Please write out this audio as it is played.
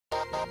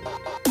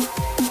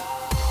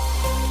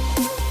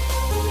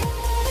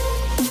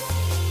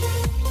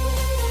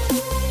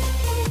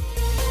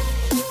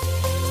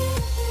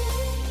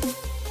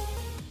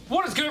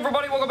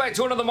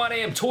to another My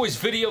Damn Toys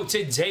video.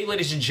 Today,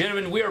 ladies and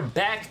gentlemen, we are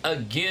back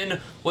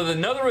again with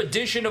another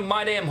edition of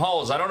My Damn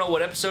Hauls. I don't know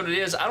what episode it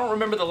is. I don't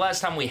remember the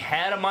last time we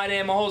had a My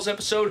Damn Hauls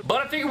episode,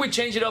 but I figured we'd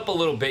change it up a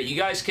little bit. You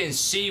guys can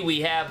see we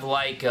have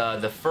like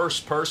the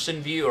first person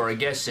view, or I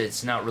guess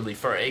it's not really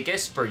first. I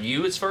guess for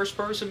you it's first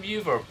person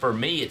view, for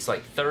me it's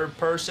like third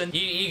person.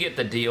 You get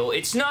the deal.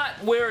 It's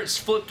not where it's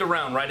flipped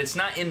around, right? It's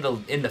not in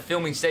the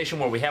filming station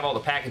where we have all the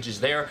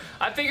packages there.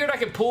 I figured I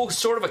could pull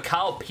sort of a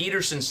Kyle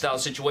Peterson style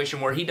situation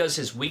where he does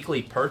his weekly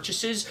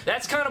purchases.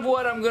 That's kind of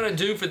what I'm gonna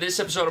do for this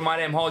episode of My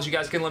Damn Hauls. You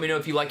guys can let me know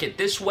if you like it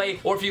this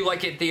way or if you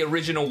like it the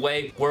original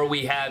way where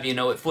we have, you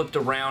know, it flipped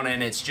around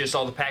and it's just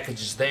all the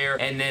packages there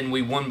and then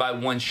we one by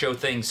one show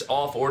things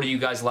off, or do you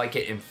guys like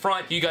it in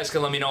front? You guys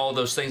can let me know all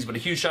those things, but a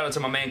huge shout out to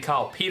my man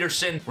Kyle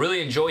Peterson.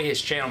 Really enjoy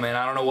his channel, man.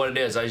 I don't know what it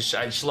is. I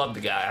just love the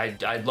guy.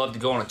 I'd love to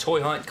go on a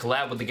toy hunt,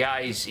 collab with the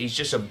guy. He's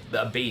just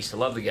a beast. I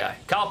love the guy.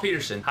 Kyle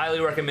Peterson,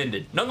 highly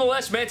recommended.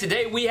 Nonetheless, man,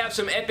 today we have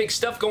some epic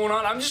stuff going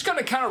on. I'm just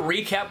gonna kind of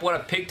recap what I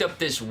picked up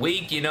this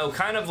week, you know,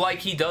 kind of like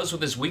he does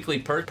with his weekly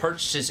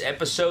purchases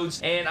episodes,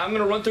 and I'm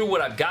gonna run through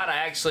what I've got.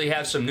 I actually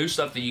have some new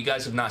stuff that you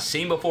guys have not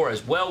seen before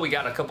as well. We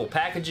got a couple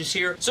packages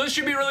here, so it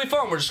should be really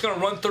fun. We're just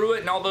gonna run through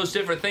it and all those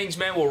different things,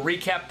 man. We'll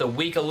recap the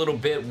week a little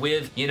bit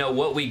with, you know,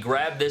 what we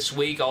grabbed this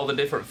week, all the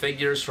different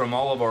figures from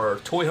all of our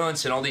toy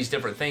hunts and all these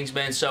different things,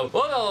 man. So with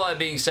all that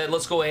being said,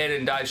 let's go ahead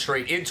and dive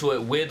straight into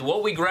it with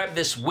what we grabbed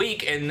this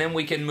week, and then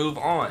we can move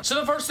on. So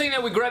the first thing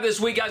that we grabbed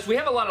this week, guys, we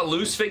have a lot of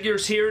loose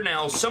figures here.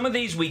 Now, some of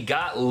these we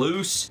got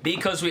loose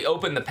because we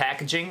opened the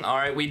packaging. All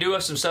right, we do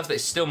have some stuff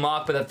that's still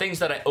mock, but the things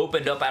that I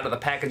opened up out of the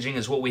packaging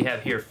is what we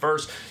have here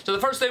first. So the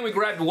first thing we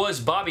grabbed was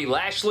Bobby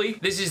Lashley.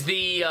 This is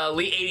the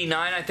Elite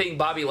 89, I think,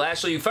 Bobby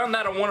Lashley. You found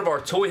that on one of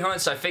our toy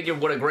hunts. I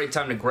figured what a great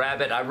time to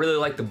grab it. I really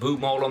like the boot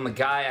mold on the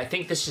guy. I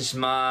think this is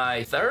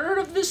my third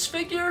of this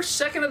figure,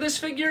 second of this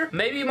figure,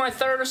 maybe my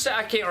third or second.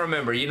 I can't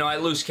remember. You know, I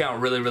lose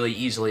count really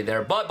easily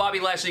there. But Bobby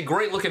Lashley,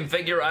 great looking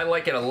figure. I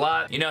like it a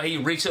lot. You know, he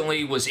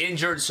recently was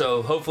injured,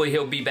 so hopefully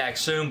he'll be back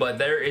soon, but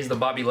there is the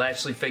Bobby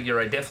Lashley figure.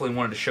 I definitely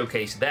wanted to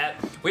showcase that.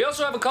 We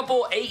also have a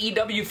couple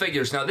AEW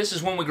figures. Now, this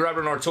is one we grabbed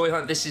on our toy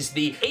hunt. This is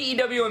the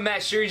AEW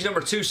Unmatched Series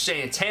number 2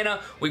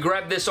 Santana. We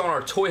grabbed this on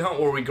our toy hunt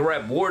where we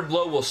grabbed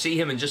Wardlow. We'll see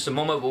him in just a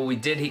moment, but we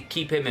did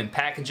keep him in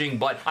packaging,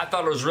 but I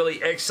thought it was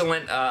really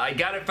excellent. I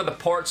got it for the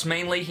parts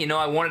mainly. You know,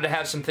 I wanted to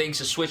have some things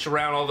to switch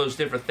around, all those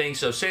different things,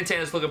 so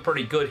Santana's looking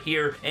pretty good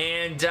here,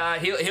 and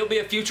he'll be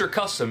a future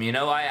custom, you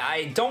know.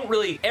 I don't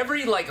really,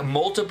 every like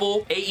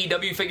multiple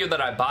AEW figure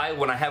that I buy,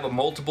 when I have a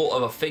multiple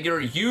of a figure,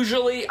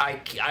 usually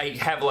I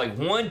have like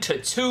 1 to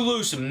 2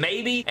 loose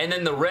maybe, and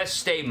then the rest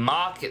stay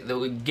mock,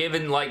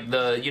 given like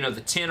the, you know,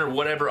 the 10 or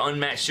whatever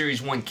Unmatched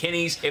Series 1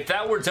 Kenny's. If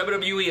that were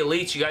WWE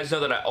Elites, you guys know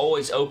that I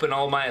always open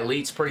all my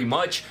Elites pretty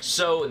much,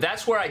 so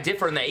that's where I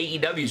differ in the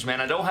AEWs,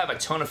 man. I don't have a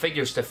ton of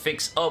figures to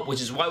fix up,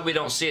 which is why we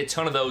don't see a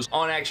ton of those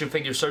on Action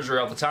Figure Surgery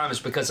all the time, is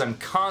because I'm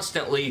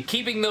constantly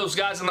keeping those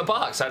guys in the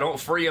box. I don't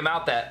free them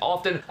out that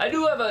often. I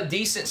do have a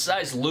decent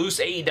sized loose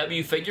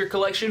AEW figure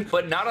collection,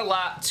 but not a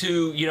lot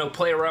to, you know,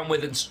 play around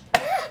with and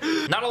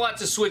not a lot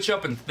to switch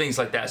up and things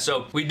like that.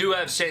 So we do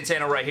have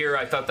Santana right here.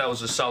 I thought that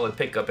was a solid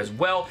pickup as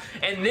well.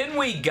 And then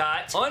we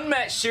got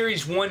Unmatched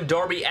Series 1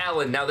 Darby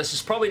Allin. Now, this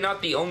is probably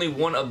not the only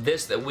one of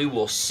this that we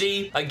will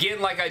see. Again,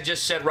 like I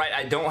just said, right,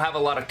 I don't have a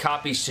lot of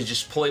copies to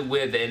just play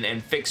with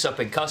and fix up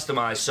and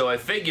customize. So I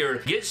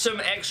figured get some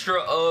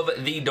extra of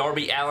the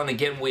Darby Allin.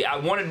 Again, I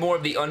wanted more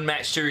of the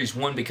Unmatched Series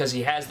 1 because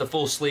he has the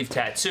full sleeve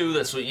tattoo.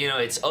 That's what, you know,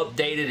 it's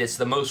updated. It's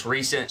the most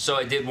recent. So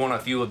I did want a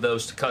few of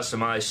those to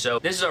customize. So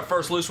this is our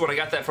first loose one. I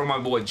got that from my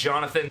boy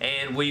Jonathan,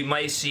 and we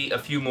may see a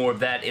few more of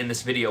that in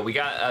this video. We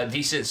got a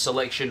decent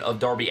selection of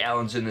Darby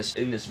Allins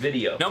in this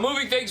video. Now,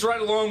 moving things right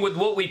along with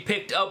what we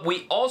picked up,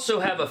 we also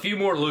have a few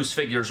more loose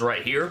figures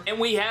right here, and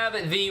we have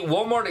the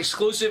Walmart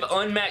exclusive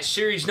Unmatched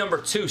Series number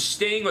 2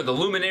 Sting, or the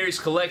Luminaries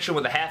collection,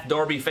 with the half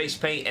Darby face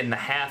paint and the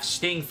half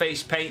Sting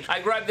face paint. I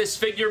grabbed this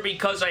figure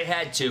because I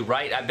had to,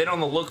 right? I've been on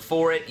the look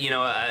for it. You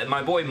know,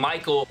 my boy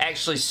Michael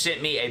actually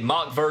sent me a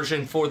mock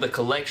version for the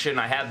collection.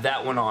 I have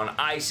that one on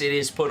ice. It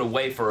is put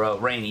away for a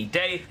rainy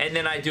day, and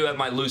then I do have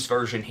my loose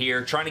version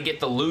here, trying to get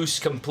the loose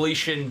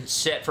completion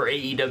set for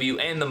AEW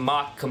and the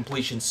mock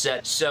completion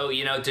set. So,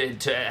 you know,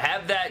 to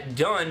have that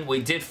done,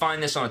 we did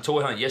find this on a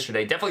toy hunt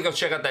yesterday. Definitely go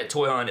check out that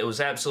toy hunt. It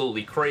was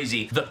absolutely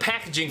crazy. The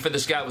packaging for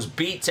this guy was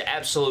beat to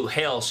absolute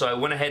hell, so I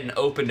went ahead and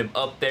opened him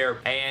up there,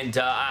 and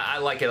I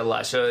like it a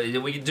lot. So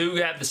we do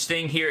have the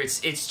Sting here.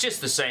 It's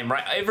just the same,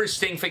 right? Every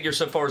Sting figure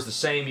so far is the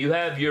same. You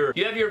have your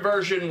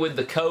version with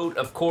the coat,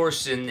 of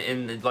course,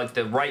 and like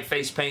the right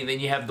face paint. Then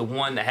you have the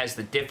one that has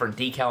the different different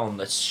decal on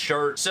the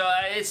shirt. So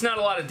it's not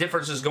a lot of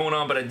differences going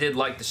on, but I did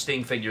like the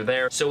Sting figure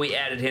there. So we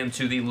added him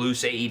to the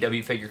loose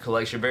AEW figure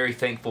collection. Very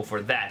thankful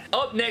for that.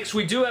 Up next,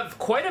 we do have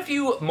quite a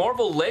few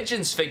Marvel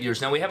Legends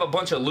figures. Now, we have a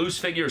bunch of loose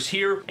figures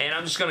here, and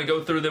I'm just going to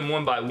go through them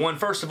one by one.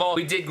 First of all,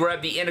 we did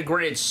grab the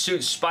integrated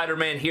suit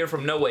Spider-Man here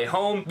from No Way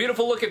Home.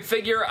 Beautiful looking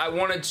figure. I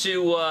wanted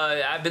to,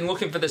 I've been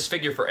looking for this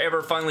figure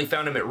forever. Finally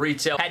found him at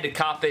retail. Had to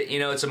cop it. You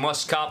know, it's a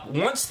must cop.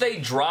 Once they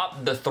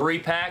drop the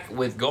 3-pack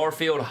with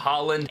Garfield,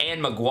 Holland,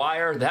 and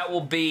Maguire, that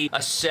will be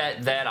a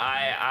set that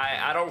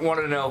I don't want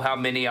to know how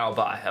many I'll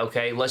buy,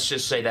 okay? Let's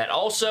just say that.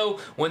 Also,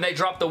 when they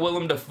drop the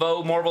Willem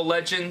Dafoe Marvel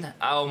Legend,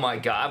 oh my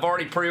god, I've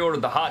already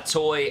pre-ordered the hot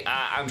toy.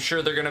 I'm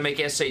sure they're going to make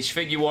SH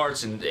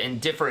Figuarts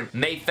and different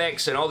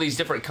Mafex and all these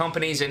different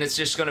companies, and it's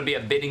just going to be a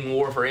bidding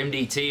war for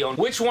MDT on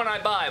which one I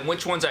buy and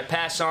which ones I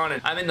pass on,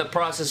 and I'm in the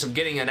process of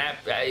getting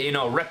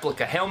a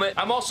replica helmet.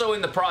 I'm also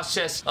in the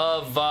process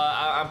of,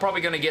 I'm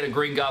probably going to get a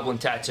Green Goblin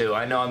tattoo.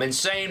 I know I'm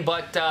insane,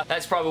 but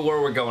that's probably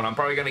where we're going. I'm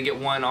probably going to get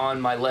one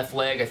on my left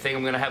leg. I think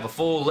I'm going to have a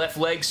full left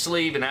leg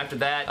sleeve, and after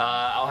that,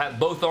 I'll have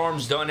both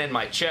arms done in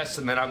my chest,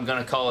 and then I'm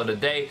going to call it a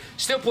day.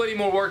 Still plenty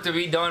more work to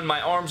be done.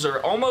 My arms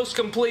are almost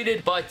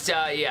completed, but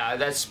yeah,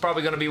 that's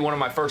probably going to be one of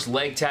my first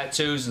leg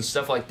tattoos and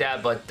stuff like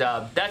that, but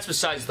that's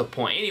besides the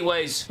point.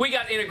 Anyways, we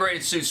got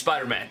integrated suit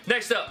Spider-Man.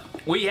 Next up,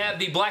 we have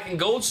the black and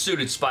gold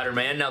suited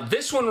Spider-Man. Now,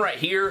 this one right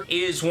here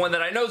is one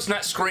that I know it's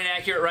not screen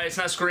accurate, right? It's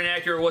not screen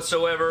accurate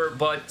whatsoever,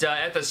 but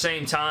at the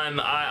same time,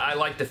 I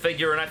like the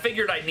figure, and I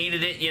figured I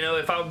needed it. You know,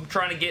 if I'm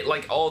trying to get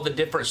like all the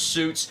different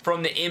suits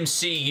from the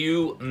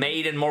MCU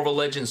made in Marvel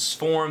Legends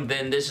form,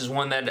 then this is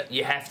one that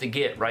you have to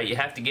get, right? You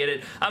have to get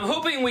it. I'm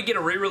hoping we get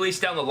a re-release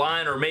down the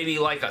line, or maybe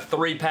like a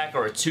 3-pack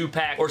or a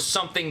 2-pack, or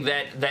something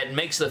that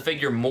makes the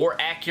figure more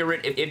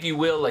accurate, if you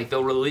will. Like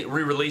they'll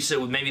re-release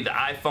it with maybe the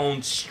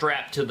iPhone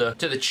strapped to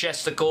the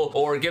chesticle,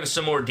 or give us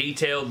some more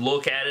detailed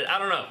look at it. I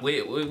don't know.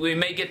 We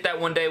may get that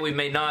one day, we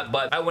may not,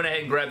 but I went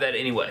ahead and grabbed that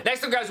anyway.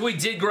 Next up, guys, we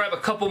did grab a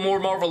couple more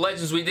Marvel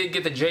Legends. We did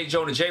get the J.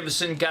 Jonah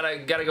Jameson.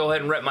 Gotta go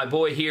ahead and rep my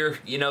boy here.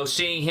 You know,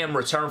 seeing him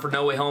return for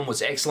No Way Home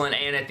was excellent,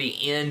 and at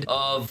the end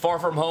of Far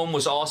From Home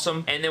was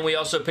awesome. And then we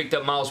also picked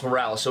up Miles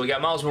Morales. So we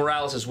got Miles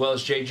Morales as well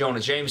as J. Jonah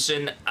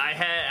Jameson.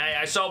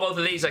 I saw both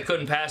of these. I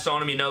couldn't pass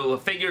on them. You know,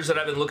 figures that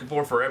I've been looking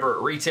for forever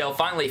at retail.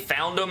 Finally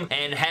found them,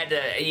 and had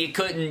to, you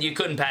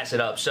couldn't pass it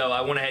up. So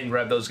I went ahead and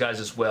grabbed those guys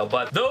as well.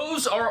 But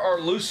those are our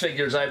loose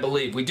figures, I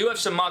believe. We do have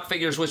some mock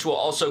figures, which we'll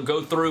also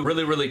go through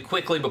really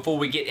quickly before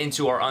we get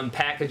into our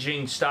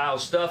unpackaging style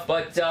stuff.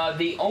 But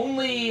the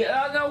only,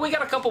 no, we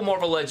got a couple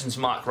Marvel Legends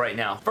mock right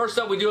now. First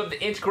up, we do have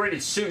the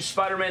integrated suit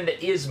Spider-Man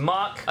that is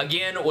mock.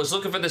 Again, was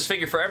looking for this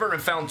figure forever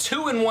and found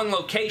 2 in one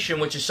location,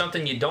 which is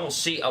something you don't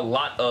see a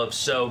lot of.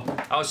 So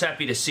I was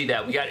happy to see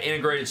that. We got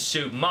integrated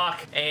suit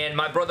mock, and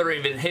my brother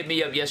even hit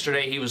me up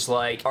yesterday. He was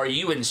like, "Are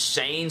you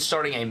insane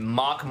starting a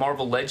mock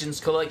Marvel Legends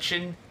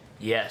collection?"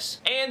 Yes.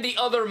 And the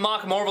other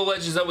mock Marvel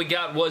Legends that we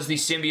got was the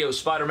Symbiote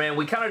Spider-Man.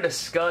 We kind of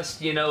discussed,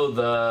 you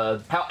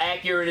know, how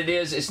accurate it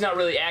is. It's not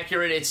really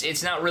accurate.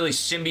 It's not really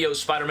Symbiote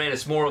Spider-Man.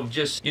 It's more of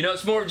just, you know,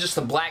 it's more of just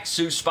the black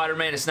suit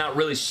Spider-Man. It's not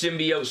really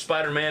Symbiote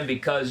Spider-Man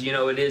because, you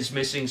know, it is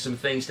missing some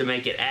things to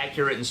make it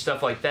accurate and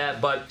stuff like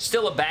that. But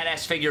still a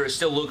badass figure. It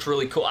still looks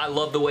really cool. I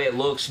love the way it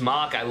looks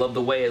mock. I love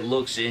the way it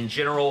looks in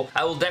general.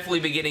 I will definitely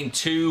be getting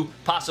 2,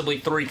 possibly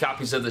 3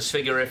 copies of this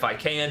figure if I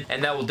can.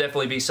 And that will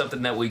definitely be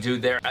something that we do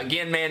there.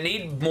 Again, man,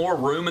 need more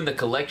room in the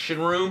collection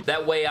room.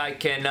 That way I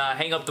can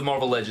hang up the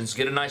Marvel Legends,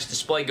 get a nice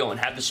display going,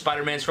 have the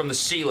Spider-Mans from the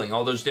ceiling,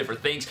 all those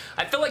different things.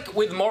 I feel like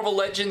with Marvel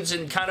Legends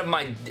and kind of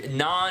my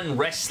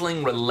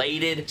non-wrestling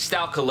related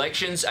style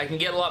collections, I can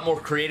get a lot more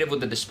creative with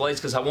the displays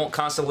because I won't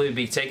constantly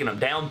be taking them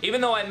down.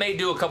 Even though I may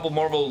do a couple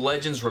Marvel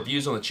Legends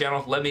reviews on the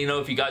channel, let me know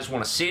if you guys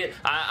want to see it.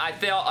 I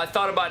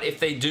thought about if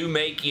they do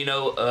make, you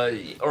know,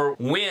 or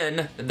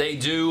when they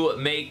do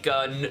make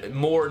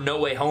more No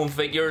Way Home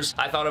figures,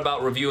 I thought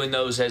about reviewing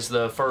those as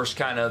the first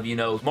kind of, you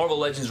know, Marvel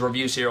Legends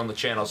reviews here on the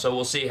channel, so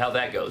we'll see how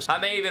that goes. I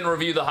may even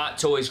review the Hot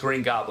Toys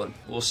Green Goblin.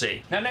 We'll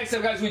see. Now, next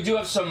up, guys, we do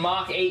have some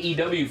mock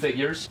AEW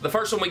figures. The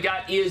first one we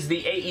got is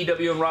the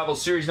AEW Unrivaled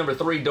Series number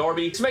 3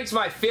 Darby. This makes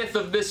my 5th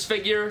of this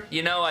figure.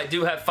 You know, I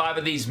do have 5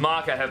 of these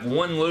mock. I have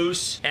 1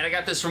 loose, and I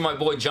got this from my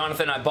boy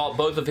Jonathan. I bought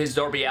both of his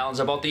Darby Allins.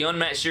 I bought the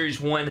Unmatched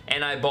Series 1,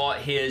 and I bought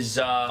his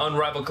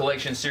Unrivaled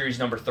Collection Series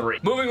number 3.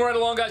 Moving right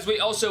along, guys, we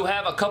also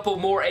have a couple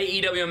more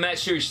AEW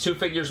Unmatched Series 2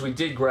 figures. We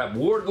did grab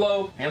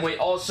Wardlow, and we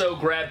also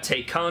grabbed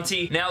Tay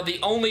Conti. Now, the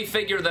only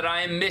figure that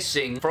I am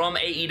missing from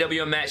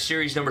AEW Unmatched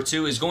Series number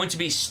 2 is going to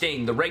be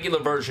Sting, the regular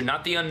version,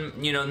 not the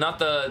not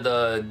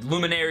the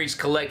Luminaries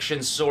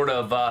collection sort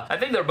of. I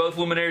think they're both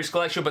Luminaries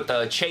collection, but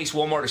the Chase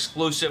Walmart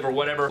exclusive or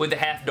whatever with the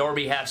half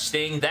Darby, half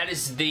Sting. That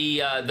is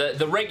the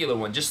regular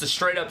one, just the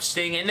straight up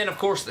Sting, and then of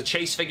course the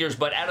Chase figures.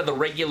 But out of the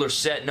regular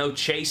set, no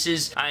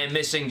Chases. I am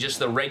missing just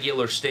the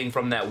regular Sting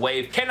from that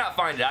wave. Cannot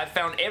find it. I've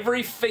found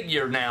every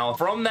figure now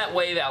from that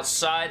wave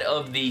outside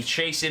of the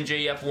Chase MJF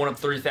MJF 1 of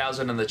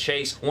 3,000 and the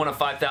Chase 1 of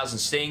 5,000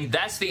 Sting.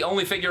 That's the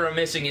only figure I'm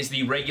missing is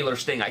the regular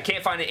Sting. I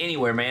can't find it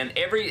anywhere, man.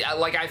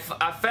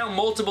 I found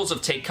multiples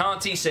of Tay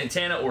Conti,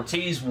 Santana,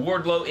 Ortiz,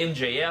 Wardlow,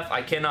 MJF.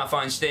 I cannot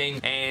find Sting,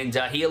 and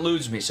he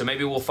eludes me, so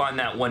maybe we'll find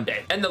that one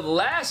day. And the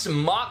last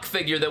mock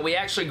figure that we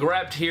actually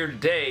grabbed here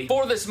today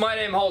for this My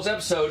Damn Hauls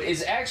episode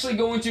is actually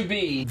going to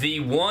be the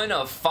 1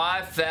 of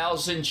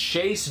 5,000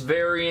 Chase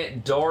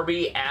variant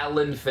Darby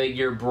Allin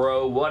figure,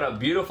 bro. What a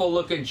beautiful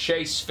looking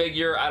Chase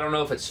figure. I don't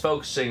know if it's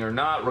focusing or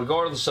not.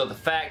 Regardless of the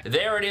fact,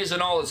 there it is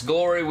in all its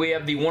glory. We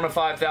have the 1 of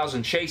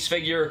 5,000 Chase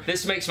figure.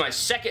 This makes my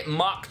second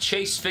mock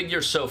Chase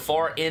figure so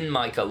far in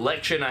my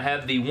collection. I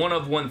have the 1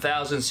 of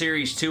 1,000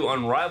 Series 2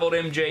 Unrivaled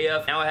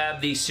MJF. Now I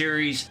have the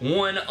Series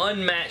 1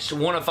 Unmatched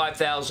 1 of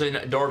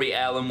 5,000 Darby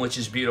Allin, which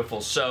is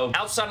beautiful. So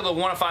outside of the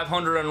 1 of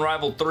 500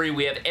 Unrivaled 3,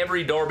 we have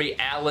every Darby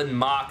Allin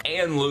mock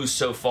and loose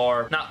so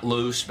far. Not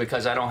loose,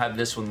 because I don't have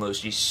this one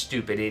loose, you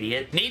stupid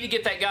idiot. Need to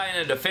get that guy in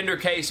a Defender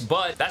case,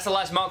 but that's the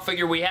last mock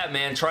figure we have,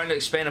 man. Trying to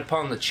expand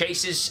upon the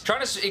chases.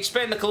 Trying to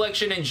expand the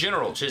collection in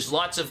general. Just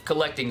lots of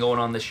collecting going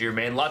on this year,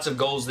 man. Lots of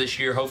goals this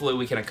year. Hopefully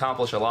we can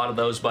accomplish a lot of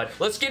those, but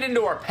let's get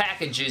into our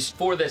packages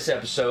for this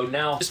episode.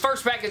 Now, this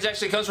first package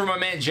actually comes from my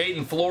man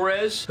Jaden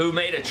Flores, who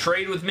made a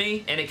trade with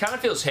me, and it kind of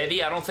feels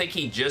heavy. I don't think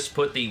he just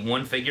put the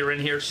one figure in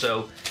here,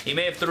 so he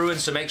may have threw in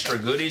some extra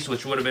goodies,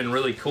 which would have been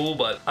really cool,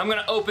 but I'm going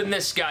to open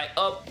this guy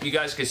up. You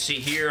guys can see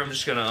here, I'm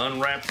just going to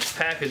unwrap the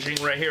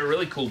packaging right here.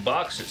 Really cool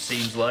box, it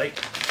seems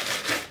like.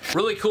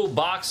 Really cool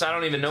box. I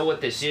don't even know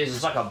what this is.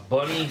 It's like a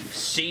bunny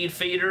seed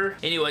feeder.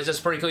 Anyways, that's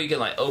pretty cool. You can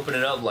like open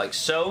it up like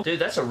so. Dude,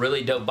 that's a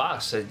really dope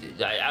box.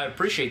 I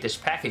appreciate this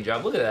packing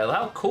job. Look at that.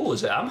 How cool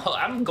is it?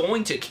 I'm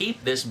going to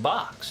keep this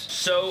box.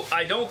 So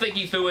I don't think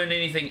he threw in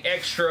anything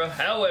extra.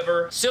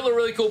 However, still a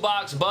really cool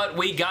box, but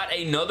we got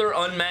another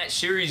Unmatched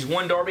Series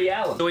 1 Darby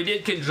Allin. So we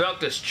did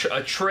conduct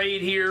a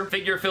trade here.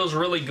 Figure feels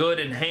really good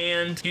in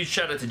hand. Huge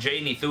shout out to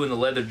Jaden. He threw in the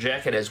leather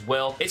jacket as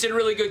well. It's in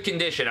really good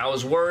condition. I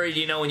was worried,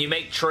 you know, when you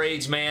make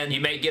trades, man, you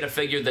may get a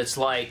figure that's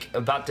like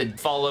about to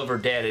fall over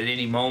dead at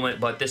any moment,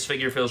 but this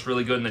figure feels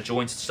really good in the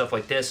joints and stuff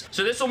like this.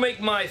 So this will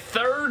make my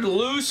third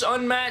loose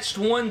Unmatched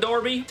 1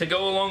 Darby to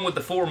go along with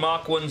the 4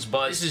 mock ones,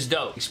 but this is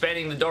dope.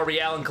 Expanding the Darby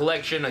Allin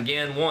collection,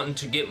 again, wanting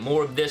to get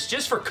more of this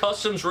just for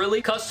customs,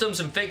 really.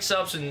 Customs and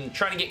fix-ups and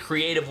trying to get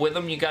creative with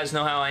them. You guys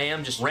know how I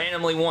am, just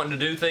randomly wanting to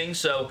do things.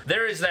 So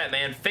there is that,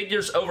 man.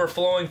 Figures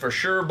overflowing for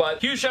sure, but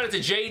huge shout out to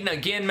Jaden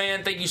again,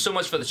 man. Thank you so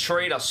much for the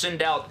trade.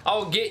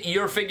 I'll get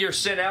your figure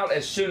sent out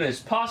as soon as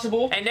possible.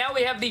 And now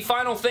we have the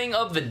final thing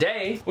of the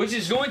day, which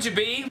is going to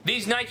be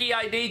these Nike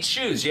ID'd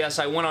shoes. Yes,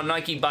 I went on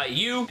Nike by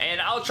You,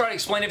 and I'll try to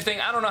explain everything.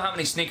 I don't know how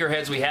many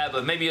sneakerheads we have,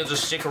 but maybe you'll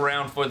just stick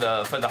around for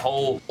the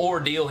whole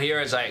ordeal here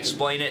as I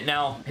explain it.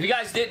 Now, if you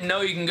guys didn't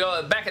know, you can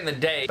go back in the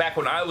day, back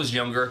when I was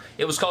younger,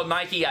 it was called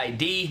Nike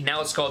ID.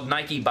 Now it's called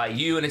Nike by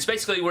You, and it's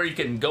basically where you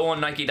can go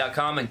on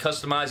Nike.com and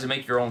customize and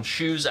make your own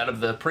shoes out of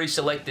the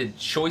pre-selected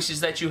choices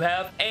that you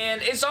have.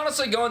 And it's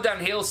honestly going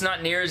downhill. It's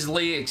not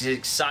nearly as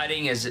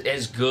exciting,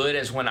 as good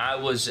as when I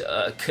was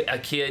a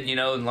kid, you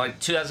know, in like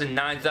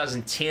 2009,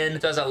 2010,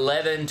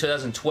 2011,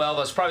 2012.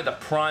 That's probably the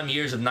prime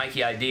years of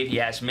Nike ID if you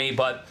ask me,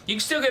 but you can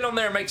still get on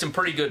there and make some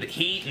pretty good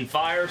heat and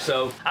fire.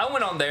 So I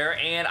went on there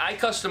and I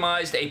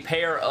customized a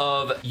pair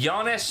of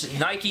Giannis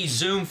Nike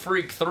Zoom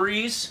Freak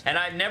 3s, and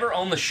I've never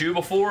owned the shoe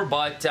before,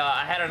 but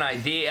I had an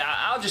idea.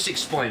 I'll just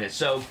explain it.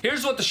 So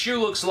here's what the shoe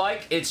looks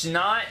like. It's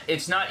not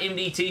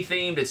MDT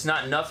themed. It's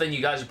not nothing.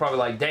 You guys are probably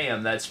like,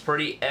 damn, that's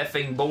pretty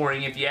effing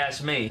boring if you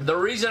ask me. The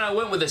reason I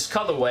went with this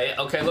colorway,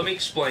 okay, let me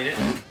explain it.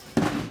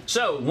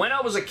 So, when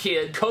I was a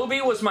kid,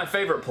 Kobe was my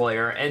favorite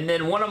player, and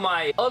then one of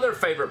my other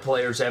favorite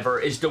players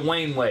ever is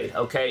Dwyane Wade,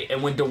 okay?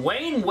 And when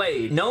Dwyane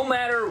Wade, no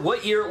matter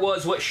what year it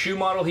was, what shoe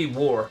model he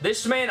wore,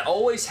 this man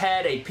always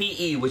had a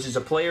PE, which is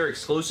a player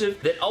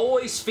exclusive, that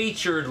always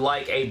featured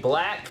like a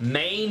black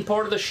main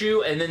part of the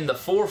shoe, and then the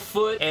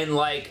forefoot, and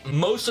like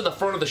most of the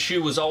front of the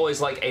shoe was always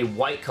like a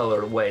white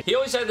colorway. He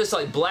always had this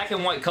like black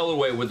and white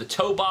colorway where the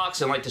toe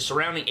box and like the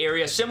surrounding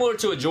area, similar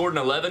to a Jordan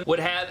 11, would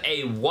have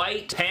a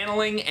white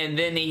paneling, and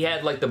then he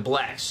had like the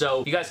black.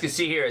 So you guys can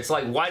see here, it's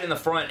like white in the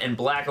front and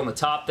black on the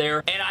top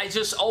there. And I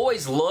just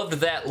always loved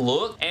that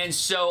look. And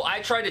so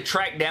I tried to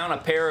track down a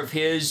pair of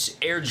his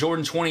Air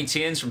Jordan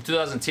 2010s from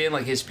 2010,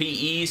 like his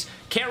PEs.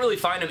 Can't really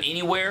find them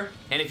anywhere.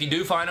 And if you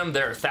do find them,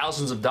 they're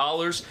thousands of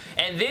dollars.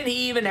 And then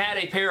he even had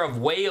a pair of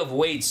Way of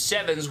Wade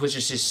 7s, which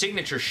is his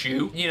signature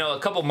shoe, you know, a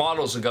couple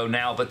models ago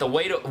now. But the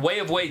Way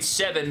of Wade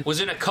 7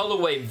 was in a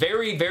colorway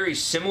very, very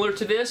similar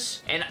to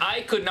this. And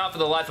I could not for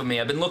the life of me,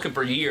 I've been looking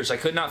for years, I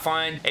could not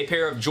find a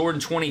pair of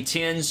Jordan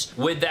 2010s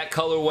with that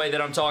colorway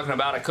that I'm talking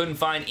about. I couldn't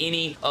find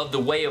any of the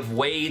Way of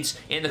Wades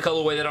in the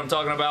colorway that I'm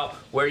talking about,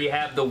 where you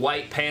have the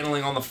white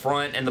paneling on the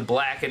front and the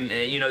black and,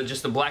 you know,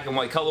 just the black and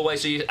white colorway.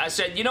 So I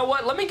said, you know what?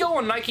 what? Let me go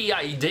on Nike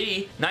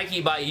ID,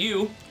 Nike by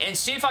You, and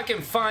see if I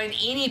can find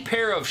any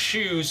pair of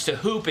shoes to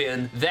hoop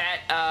in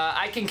that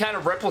I can kind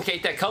of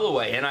replicate that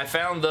colorway. And I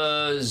found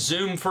the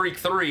Zoom Freak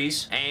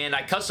 3s, and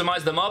I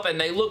customized them up, and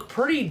they look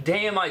pretty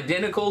damn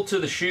identical to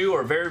the shoe,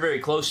 or very, very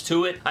close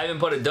to it. I even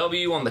put a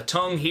W on the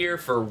tongue here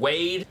for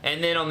Wade,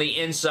 and then on the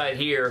inside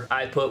here,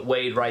 I put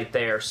Wade right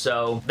there.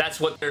 So that's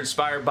what they're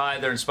inspired by.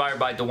 They're inspired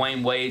by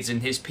Dwyane Wade's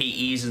and his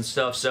PEs and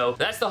stuff. So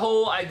that's the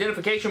whole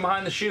identification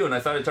behind the shoe, and I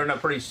thought it turned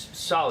out pretty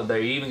solid there.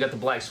 You even got the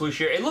black swoosh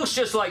here. It looks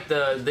just like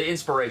the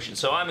inspiration,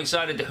 so I'm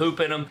excited to hoop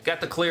in them.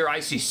 Got the clear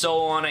icy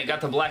sole on it,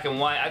 got the black and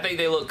white. I think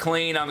they look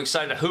clean. I'm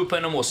excited to hoop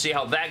in them. We'll see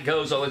how that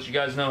goes. I'll let you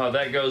guys know how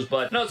that goes,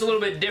 but no, it's a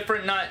little bit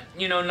different. Not,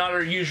 you know, not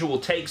our usual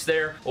takes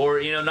there, or,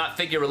 you know, not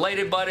figure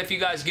related, but if you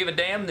guys give a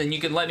damn, then you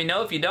can let me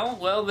know. If you don't,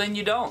 well, then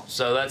you don't.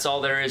 So that's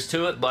all there is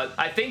to it, but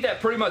I think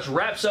that pretty much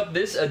wraps up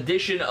this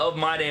edition of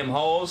My Damn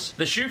Hauls.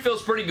 The shoe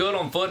feels pretty good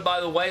on foot, by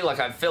the way. Like,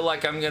 I feel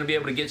like I'm going to be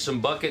able to get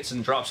some buckets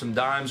and drop some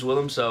dimes with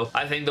them, so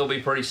I think they'll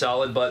be pretty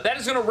solid, but that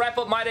is going to wrap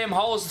up My Damn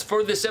Hauls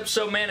for this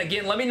episode, man.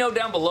 Again, let me know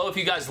down below if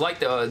you guys like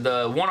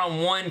the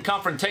one-on-one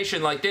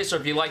confrontation like this, or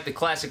if you like the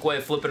classic way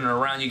of flipping it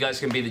around. You guys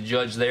can be the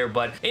judge there,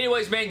 but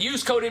anyways, man,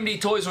 use code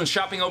MDTOYS when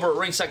shopping over at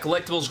Ringside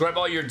Collectibles. Grab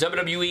all your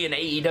WWE and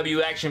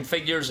AEW action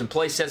figures and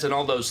playsets and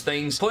all those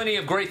things. Plenty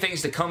of great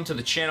things to come to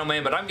the channel,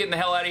 man, but I'm getting the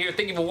hell out of here.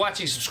 Thank you for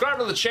watching. Subscribe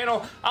to the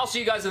channel. I'll see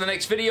you guys in the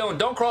next video, and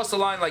don't cross the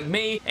line like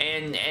me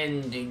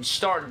and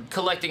start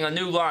collecting a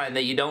new line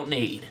that you don't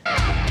need.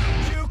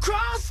 You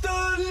crossed the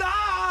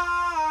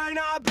line,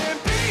 I've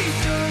been